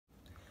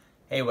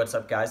Hey, what's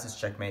up guys? It's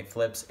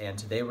𝗪cie_𝗰𝗶𝗹, and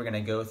today we're going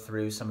to go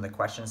through some of the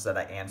questions that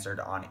I answered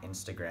on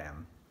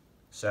Instagram.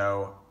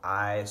 So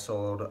I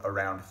sold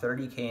around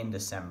 30K in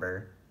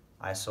December,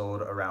 I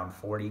sold around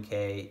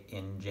 40K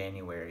in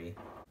January,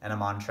 and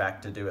I'm on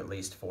track to do at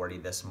least 40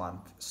 this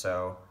month.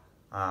 So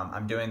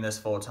I'm doing this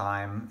full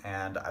time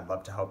and I'd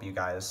love to help you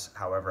guys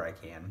however I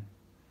can.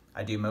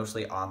 I do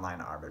mostly online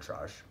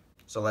arbitrage.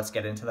 So let's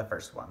get into the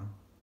first one.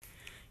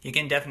 You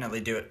can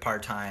definitely do it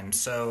part-time.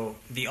 So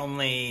the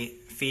only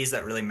fees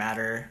that really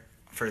matter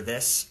for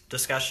this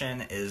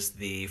discussion is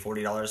the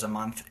 $40 a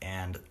month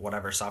and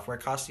whatever software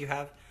costs you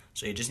have.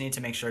 So you just need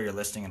to make sure you're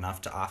listing enough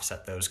to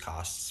offset those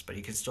costs, but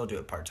you can still do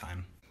it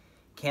part-time.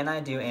 Can I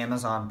do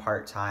Amazon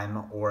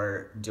part-time,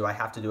 or do I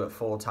have to do it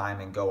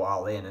full-time and go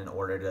all in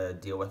order to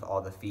deal with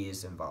all the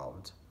fees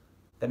involved?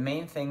 The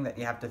main thing that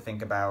you have to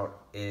think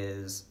about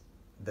is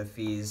the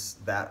fees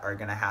that are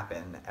going to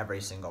happen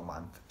every single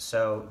month.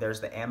 So there's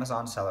the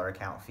Amazon seller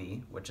account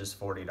fee, which is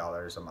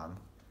 $40 a month,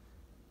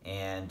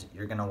 and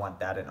you're going to want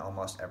that in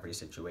almost every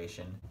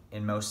situation.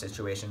 In most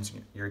situations,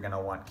 you're going to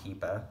want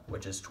𝗬𝗎,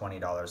 which is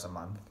 $20 a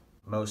month.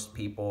 Most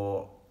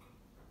people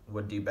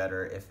would do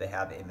better if they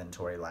have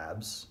inventory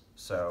labs,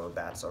 so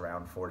that's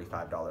around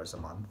 $45 a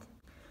month.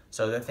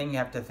 So the thing you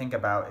have to think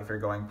about if you're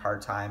going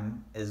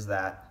part-time is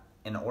that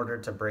in order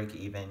to break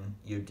even,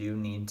 you do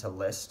need to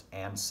list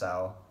and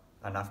sell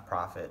enough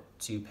profit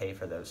to pay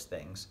for those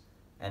things,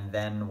 and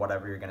then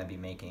whatever you're going to be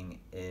making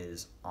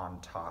is on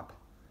top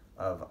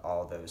of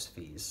all those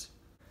fees.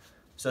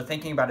 So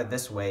thinking about it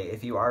this way,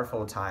 if you are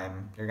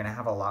full-time, you're going to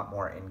have a lot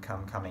more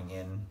income coming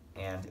in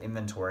and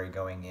inventory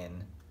going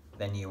in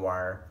than you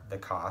are the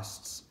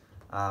costs.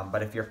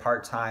 But if you're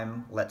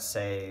part-time, let's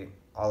say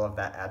all of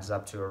that adds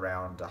up to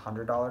around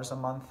 $100 a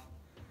month,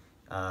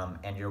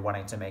 and you're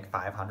wanting to make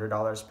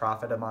 $500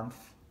 profit a month,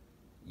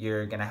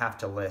 you're going to have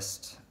to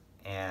list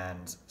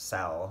and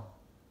sell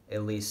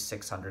at least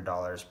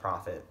 $600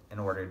 profit in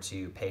order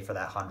to pay for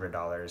that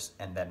 $100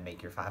 and then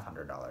make your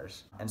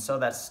 $500. And so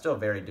that's still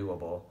very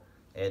doable.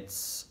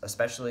 It's,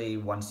 especially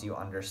once you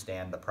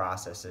understand the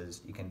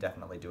processes, you can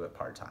definitely do it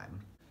part-time.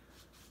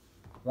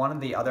 One of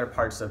the other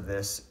parts of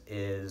this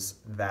is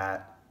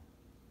that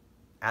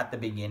at the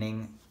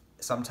beginning,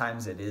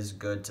 sometimes it is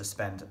good to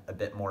spend a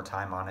bit more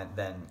time on it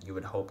than you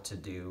would hope to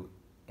do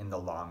in the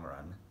long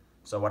run.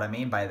 So what I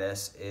mean by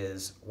this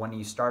is when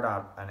you start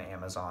out on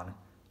Amazon,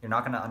 you're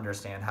not going to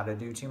understand how to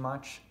do too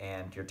much,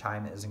 and your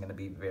time isn't going to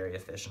be very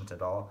efficient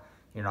at all.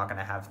 You're not going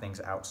to have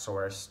things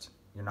outsourced.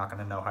 You're not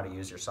going to know how to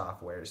use your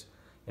softwares.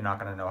 You're not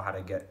going to know how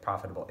to get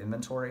profitable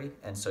inventory,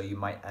 and so you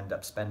might end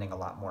up spending a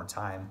lot more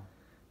time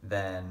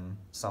than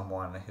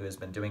someone who has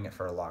been doing it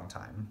for a long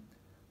time.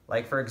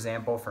 Like for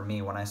example, for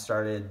me, when I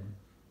started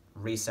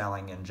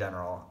reselling in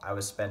general, I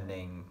was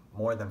spending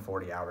more than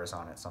 40 hours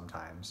on it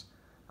sometimes.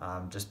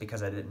 Just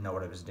because I didn't know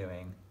what I was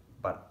doing,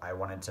 but I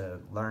wanted to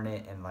learn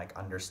it and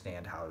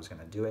understand how I was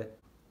going to do it.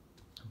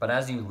 But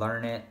as you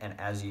learn it and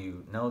as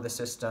you know the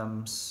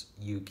systems,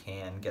 you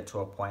can get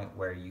to a point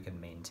where you can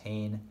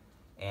maintain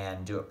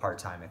and do it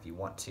part-time if you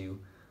want to.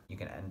 You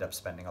can end up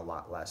spending a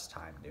lot less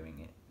time doing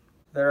it.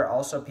 There are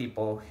also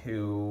people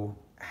who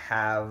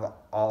have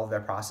all of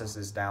their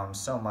processes down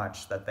so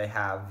much that they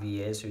have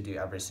VAs who do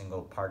every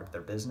single part of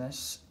their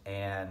business,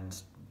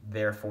 and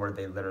therefore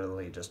they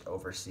literally just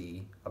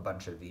oversee a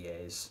bunch of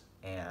VAs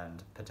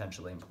and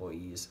potentially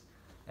employees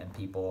and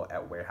people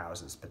at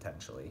warehouses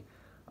potentially.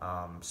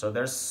 So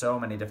there's so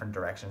many different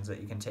directions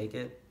that you can take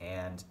it,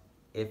 and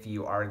if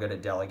you are good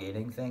at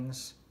delegating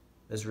things,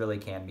 this really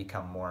can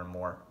become more and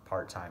more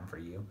part-time for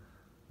you.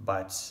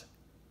 But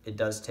it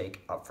does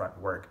take upfront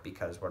work,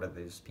 because what do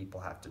these people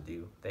have to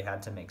do? They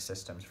had to make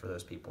systems for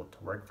those people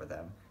to work for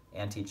them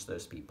and teach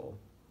those people.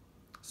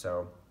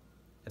 So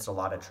it's a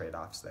lot of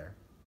trade-offs there.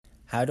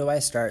 How do I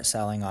start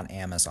selling on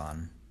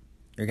Amazon?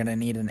 You're going to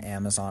need an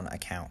Amazon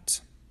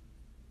account.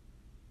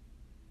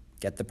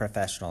 Get the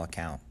professional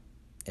account.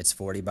 It's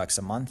 $40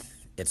 a month.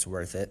 It's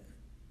worth it.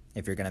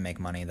 If you're going to make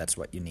money, that's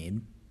what you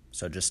need.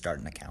 So just start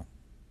an account.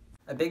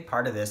 A big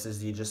part of this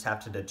is you just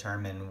have to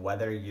determine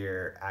whether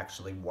you're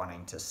actually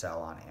wanting to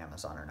sell on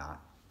Amazon or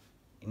not.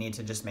 You need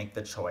to just make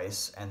the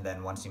choice, and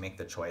then once you make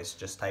the choice,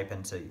 just type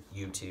into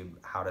YouTube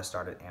how to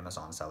start an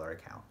Amazon seller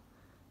account.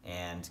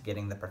 And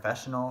getting the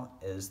professional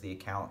is the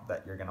account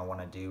that you're going to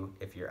want to do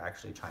if you're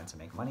actually trying to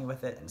make money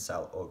with it and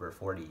sell over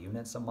 40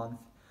 units a month.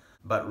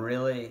 But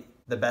really,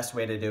 the best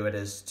way to do it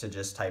is to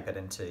just type it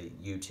into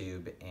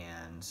YouTube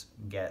and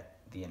get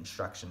the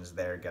instructions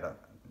there.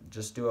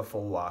 Just do a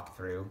full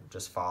walkthrough,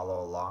 just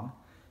follow along,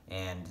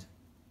 and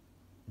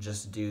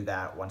just do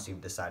that once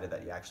you've decided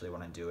that you actually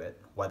want to do it.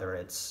 Whether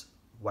it's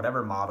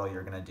whatever model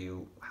you're going to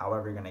do,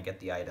 however you're going to get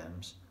the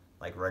items,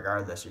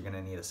 regardless, you're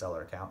going to need a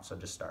seller account, so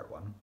just start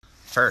one.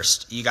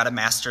 First, you got to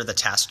master the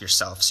task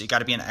yourself. So you got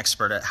to be an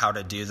expert at how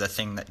to do the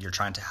thing that you're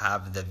trying to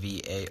have the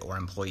VA or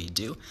employee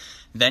do.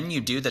 Then you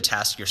do the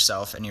task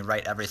yourself and you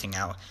write everything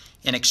out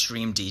in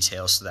extreme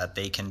detail so that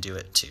they can do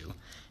it too.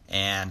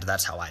 And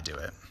that's how I do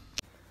it.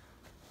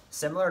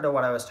 Similar to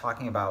what I was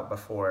talking about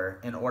before,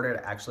 in order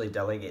to actually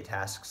delegate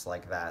tasks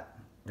like that,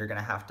 you're going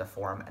to have to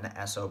form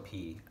an SOP,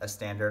 a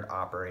standard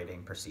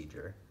operating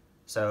procedure.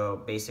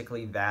 So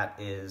basically that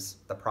is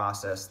the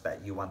process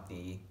that you want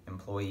the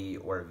employee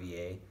or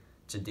VA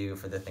to do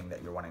for the thing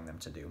that you're wanting them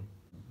to do.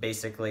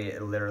 Basically,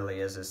 it literally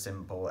is as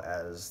simple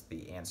as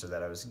the answer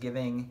that I was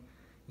giving.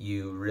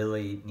 You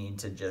really need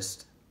to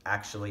just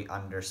actually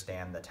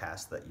understand the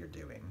task that you're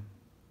doing.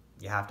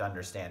 You have to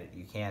understand it.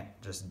 You can't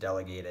just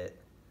delegate it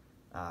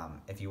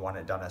if you want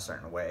it done a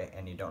certain way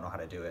and you don't know how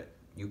to do it.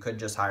 You could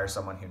just hire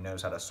someone who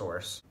knows how to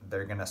source.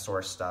 They're gonna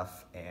source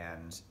stuff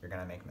and you're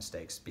gonna make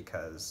mistakes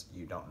because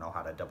you don't know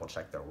how to double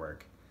check their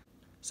work.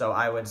 So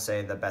I would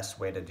say the best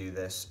way to do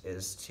this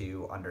is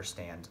to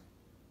understand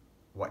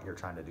what you're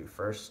trying to do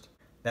first.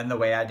 Then the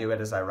way I do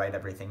it is I write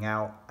everything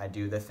out, I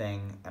do the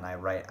thing, and I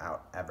write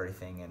out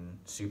everything in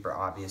super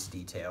obvious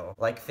detail.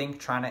 Like think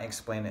trying to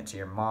explain it to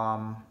your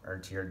mom or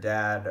to your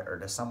dad or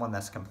to someone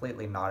that's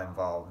completely not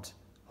involved.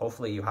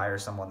 Hopefully you hire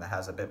someone that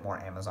has a bit more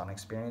Amazon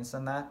experience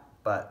than that,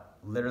 but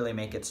literally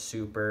make it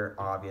super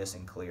obvious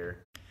and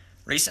clear.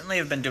 Recently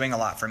I've been doing a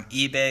lot from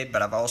eBay,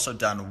 but I've also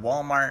done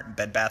Walmart,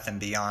 Bed Bath &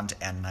 Beyond,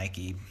 and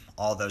Nike.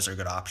 All those are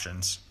good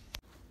options.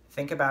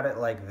 Think about it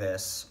like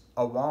this.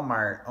 A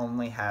Walmart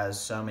only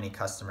has so many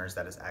customers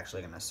that it's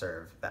actually going to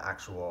serve, the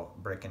actual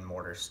brick and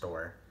mortar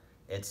store.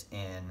 It's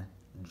in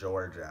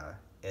Georgia,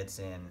 it's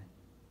in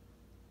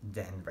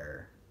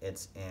Denver,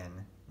 it's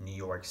in New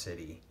York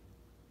City.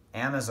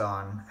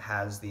 Amazon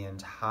has the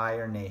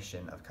entire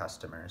nation of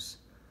customers.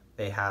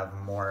 They have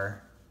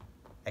more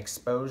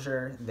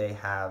exposure, they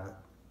have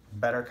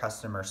better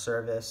customer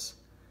service,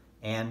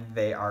 and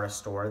they are a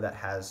store that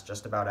has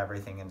just about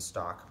everything in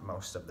stock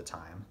most of the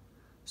time.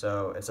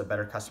 So it's a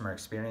better customer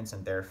experience,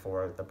 and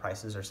therefore the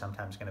prices are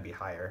sometimes going to be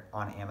higher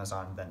on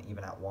Amazon than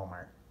even at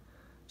Walmart.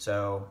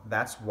 So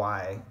that's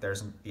why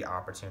there's the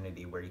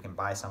opportunity where you can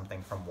buy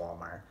something from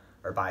Walmart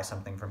or buy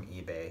something from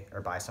eBay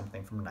or buy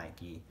something from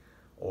Nike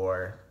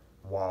or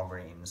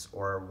Walgreens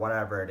or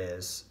whatever it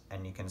is,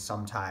 and you can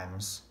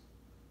sometimes,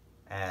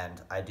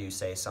 and I do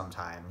say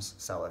sometimes,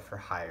 sell it for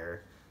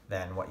higher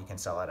than what you can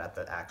sell it at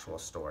the actual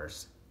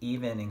stores,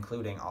 even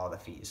including all the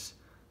fees.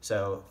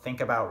 So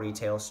think about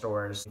retail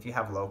stores. If you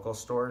have local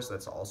stores,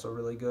 that's also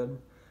really good.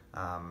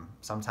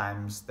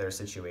 Sometimes there are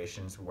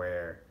situations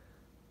where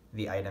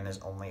the item is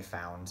only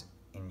found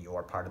in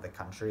your part of the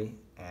country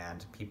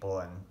and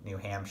people in New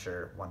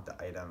Hampshire want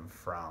the item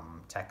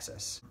from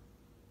Texas.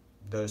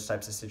 Those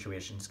types of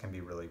situations can be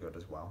really good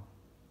as well.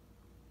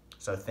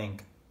 So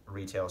think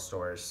retail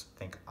stores,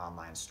 think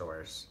online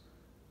stores.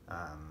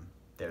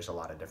 There's a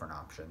lot of different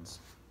options.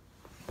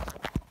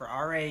 For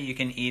RA, you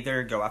can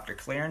either go after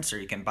clearance or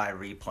you can buy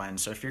Replens.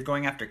 So if you're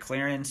going after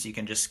clearance, you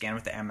can just scan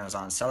with the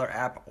Amazon Seller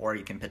app, or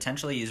you can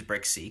potentially use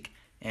𝗦𝗦.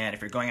 And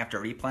if you're going after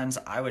Replens,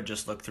 I would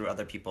just look through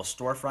other people's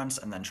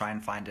storefronts and then try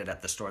and find it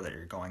at the store that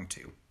you're going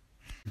to.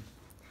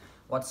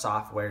 What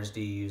softwares do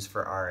you use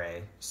for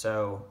RA?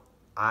 So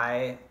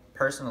I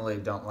personally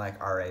don't like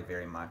RA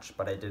very much,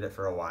 but I did it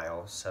for a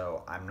while,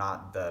 so I'm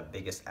not the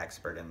biggest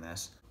expert in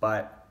this.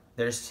 But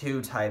there's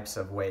two types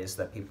of ways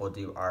that people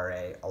do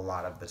RA a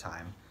lot of the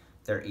time.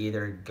 They're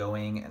either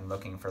going and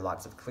looking for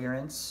lots of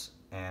clearance,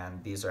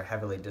 and these are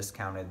heavily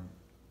discounted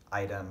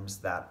items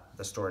that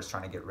the store is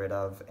trying to get rid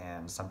of,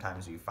 and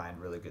sometimes you find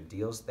really good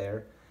deals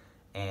there.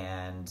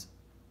 And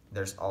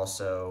there's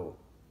also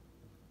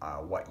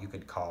what you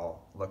could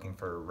call looking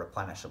for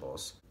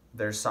replenishables.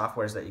 There's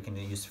softwares that you can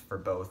use for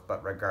both,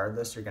 but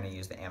regardless, you're going to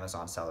use the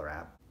Amazon Seller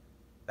app.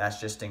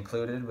 That's just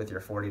included with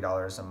your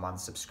 $40 a month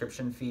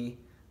subscription fee.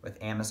 With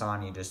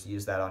Amazon, you just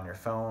use that on your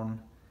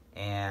phone.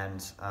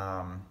 And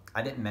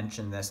I didn't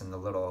mention this in the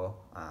little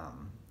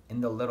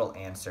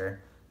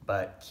answer,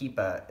 but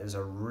𝗬𝗂 is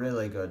a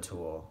really good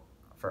tool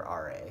for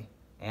RA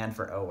and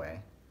for OA.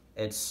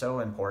 It's so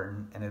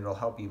important, and it'll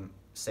help you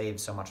save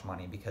so much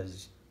money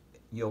because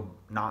you'll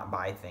not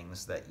buy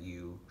things that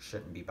you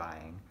shouldn't be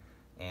buying,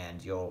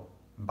 and you'll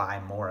buy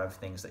more of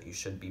things that you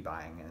should be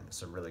buying, and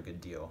it's a really good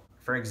deal.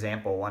 For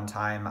example, one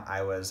time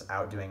I was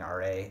out doing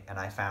RA and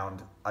I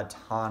found a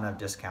ton of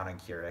discounted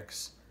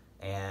Keurigs,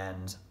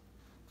 and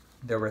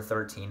there were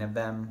 13 of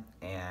them,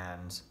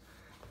 and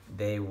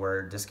they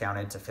were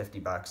discounted to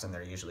 $50 and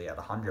they're usually at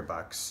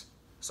 $100.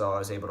 So I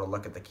was able to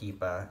look at the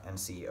𝗬𝗂 and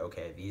see,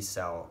 okay, these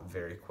sell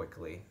very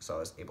quickly. So I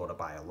was able to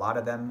buy a lot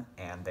of them,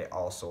 and they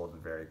all sold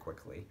very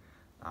quickly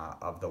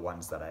of the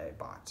ones that I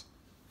bought.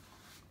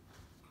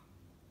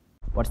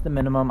 What's the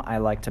minimum I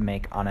like to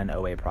make on an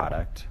OA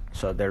product?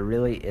 So there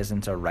really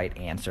isn't a right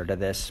answer to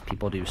this.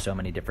 People do so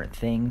many different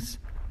things.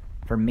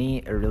 For me,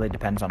 it really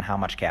depends on how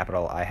much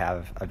capital I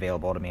have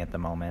available to me at the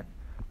moment.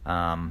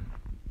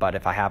 But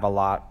if I have a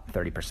lot,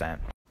 30%.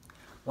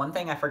 One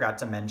thing I forgot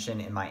to mention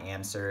in my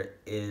answer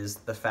is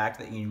the fact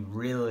that you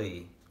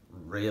really,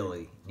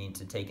 really need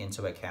to take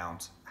into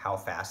account how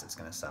fast it's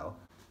going to sell.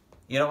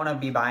 You don't want to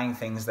be buying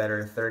things that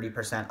are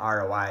 30%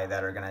 ROI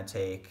that are going to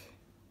take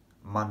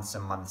months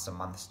and months and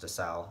months to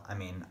sell. I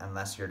mean,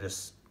 unless you're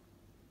just,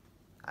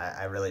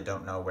 I really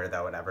don't know where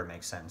that would ever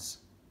make sense.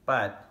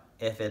 But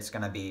if it's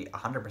going to be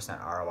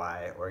 100%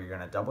 ROI or you're going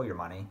to double your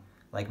money,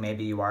 Like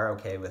maybe you are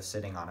okay with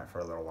sitting on it for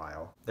a little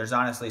while. There's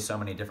honestly so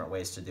many different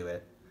ways to do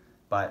it,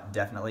 but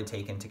definitely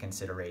take into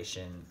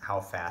consideration how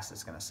fast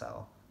it's going to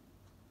sell.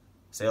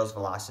 Sales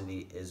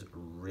velocity is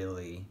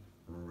really,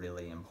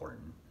 really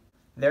important.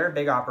 There are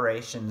big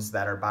operations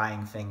that are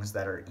buying things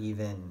that are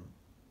even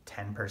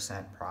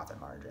 10% profit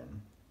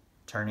margin,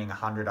 turning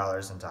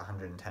 $100 into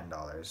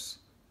 $110.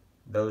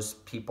 Those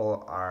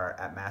people are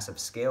at massive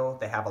scale.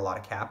 They have a lot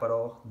of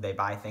capital. They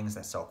buy things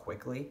that sell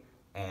quickly,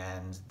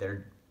 and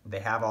they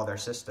have all their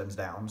systems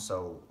down,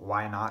 so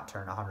why not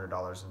turn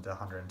 $100 into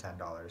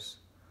 $110?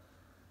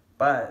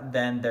 But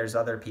then there's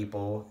other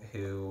people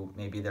who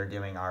maybe they're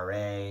doing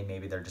RA,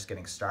 maybe they're just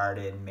getting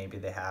started, maybe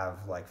they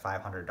have like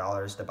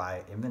 $500 to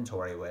buy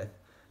inventory with.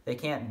 They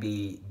can't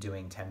be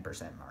doing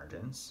 10%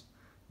 margins.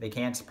 They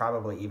can't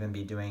probably even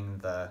be doing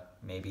the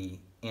maybe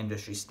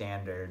industry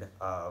standard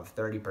of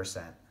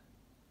 30%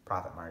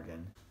 profit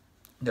margin.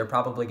 They're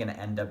probably going to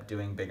end up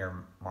doing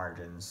bigger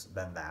margins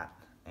than that,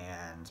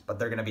 but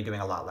they're going to be doing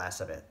a lot less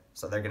of it,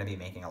 so they're going to be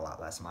making a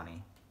lot less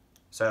money.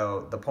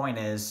 So the point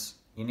is,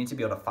 you need to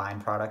be able to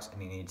find products,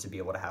 and you need to be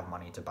able to have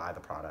money to buy the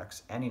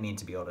products, and you need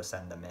to be able to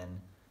send them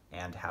in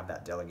and have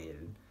that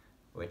delegated,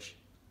 which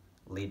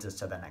leads us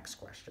to the next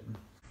question.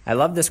 I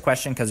love this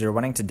question because you're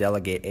wanting to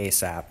delegate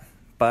ASAP,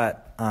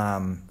 but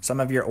some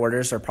of your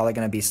orders are probably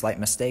going to be slight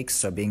mistakes,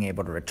 so being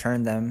able to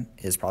return them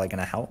is probably going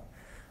to help.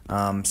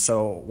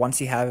 So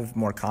once you have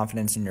more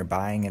confidence in your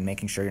buying and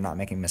making sure you're not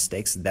making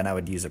mistakes, then I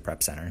would use a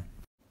prep center.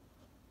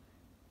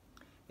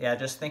 Yeah,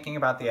 just thinking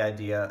about the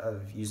idea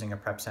of using a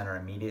prep center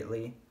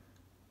immediately,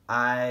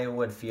 I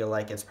would feel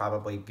like it's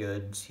probably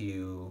good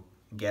to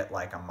get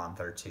like a month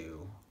or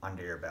two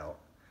under your belt.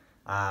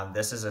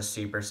 This is a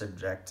super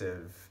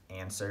subjective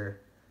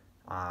answer.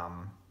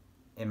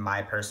 In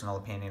my personal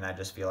opinion, I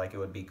just feel like it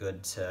would be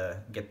good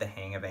to get the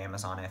hang of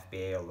Amazon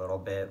FBA a little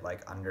bit,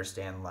 like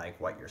understand like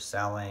what you're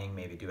selling,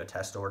 maybe do a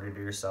test order to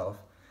yourself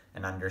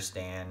and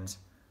understand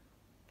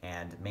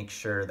and make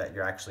sure that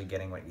you're actually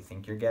getting what you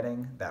think you're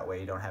getting. That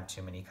way you don't have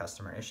too many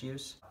customer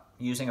issues.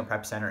 Using a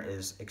prep center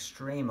is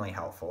extremely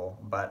helpful,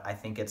 but I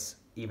think it's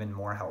even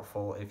more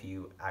helpful if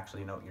you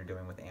actually know what you're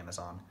doing with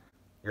Amazon.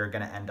 You're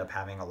gonna end up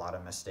having a lot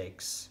of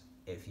mistakes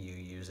if you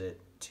use it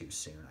too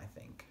soon, I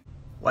think.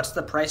 What's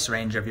the price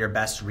range of your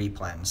best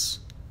replens?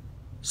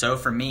 So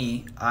for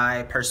me,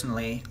 I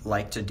personally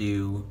like to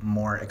do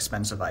more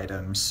expensive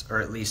items,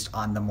 or at least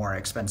on the more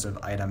expensive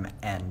item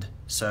end.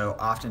 So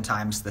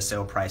oftentimes the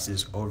sale price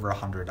is over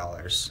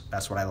 $100.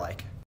 That's what I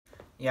like.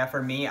 Yeah,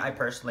 for me, I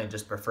personally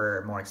just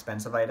prefer more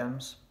expensive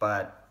items,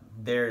 but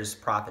there's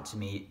profit to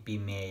be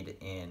made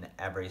in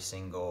every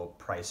single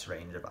price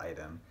range of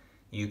item.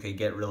 You could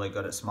get really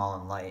good at small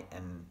and light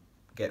and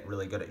get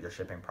really good at your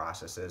shipping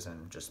processes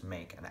and just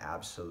make an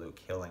absolute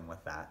killing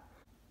with that.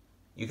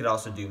 You could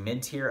also do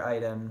mid-tier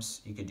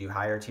items, you could do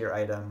higher tier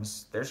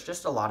items. There's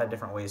just a lot of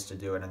different ways to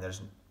do it, and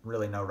there's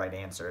really no right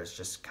answer. It's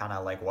just kind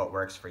of like what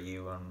works for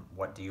you and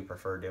what do you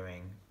prefer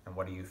doing and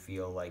what do you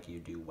feel like you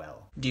do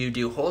well. Do you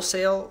do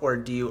wholesale or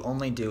do you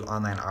only do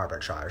online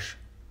arbitrage?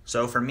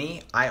 So for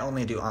me, I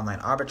only do online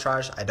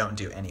arbitrage. I don't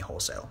do any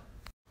wholesale.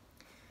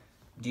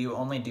 Do you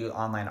only do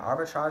online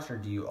arbitrage or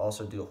do you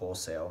also do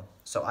wholesale?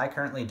 So I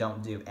currently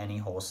don't do any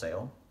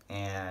wholesale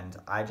and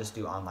I just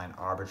do online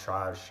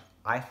arbitrage.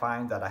 I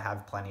find that I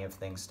have plenty of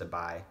things to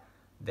buy.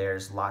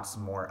 There's lots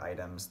more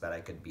items that I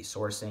could be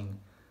sourcing.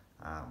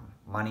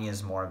 Money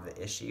is more of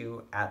the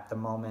issue at the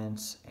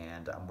moment,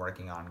 and I'm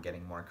working on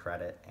getting more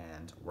credit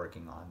and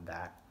working on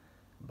that.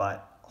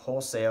 But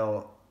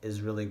wholesale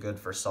is really good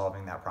for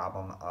solving that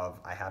problem of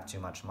I have too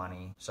much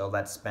money, so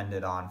let's spend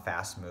it on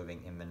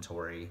fast-moving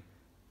inventory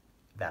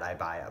that I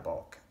buy at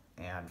bulk.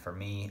 And for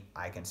me,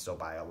 I can still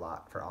buy a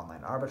lot for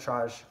online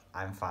arbitrage.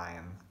 I'm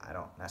fine. I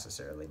don't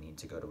necessarily need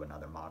to go to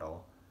another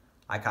model.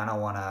 I kind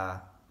of want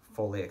to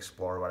fully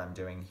explore what I'm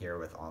doing here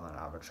with online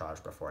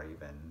arbitrage before I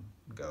even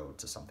go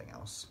to something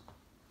else.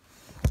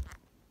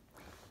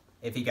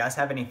 If you guys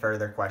have any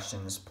further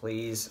questions,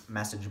 please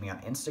message me on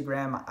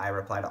Instagram. I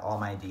reply to all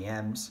my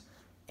DMs.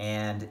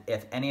 And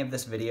if any of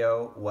this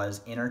video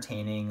was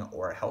entertaining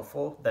or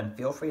helpful, then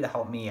feel free to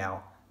help me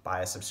out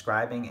by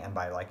subscribing and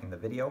by liking the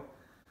video.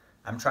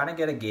 I'm trying to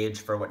get a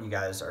gauge for what you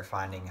guys are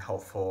finding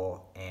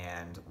helpful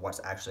and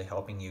what's actually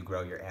helping you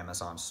grow your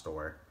Amazon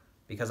store.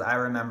 Because I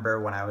remember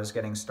when I was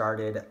getting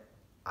started,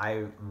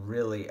 I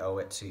really owe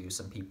it to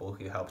some people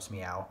who helped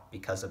me out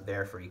because of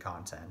their free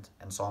content.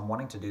 And so I'm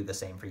wanting to do the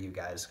same for you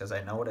guys because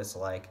I know what it's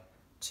like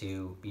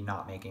to be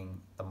not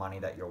making the money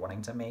that you're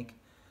wanting to make.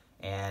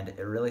 And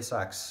it really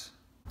sucks.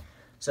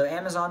 So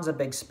Amazon's a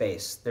big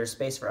space. There's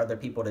space for other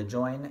people to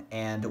join.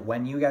 And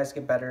when you guys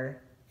get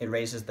better, it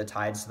raises the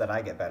tide so that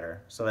I get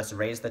better. So let's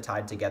raise the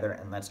tide together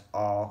and let's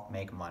all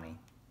make money.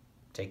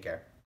 Take care.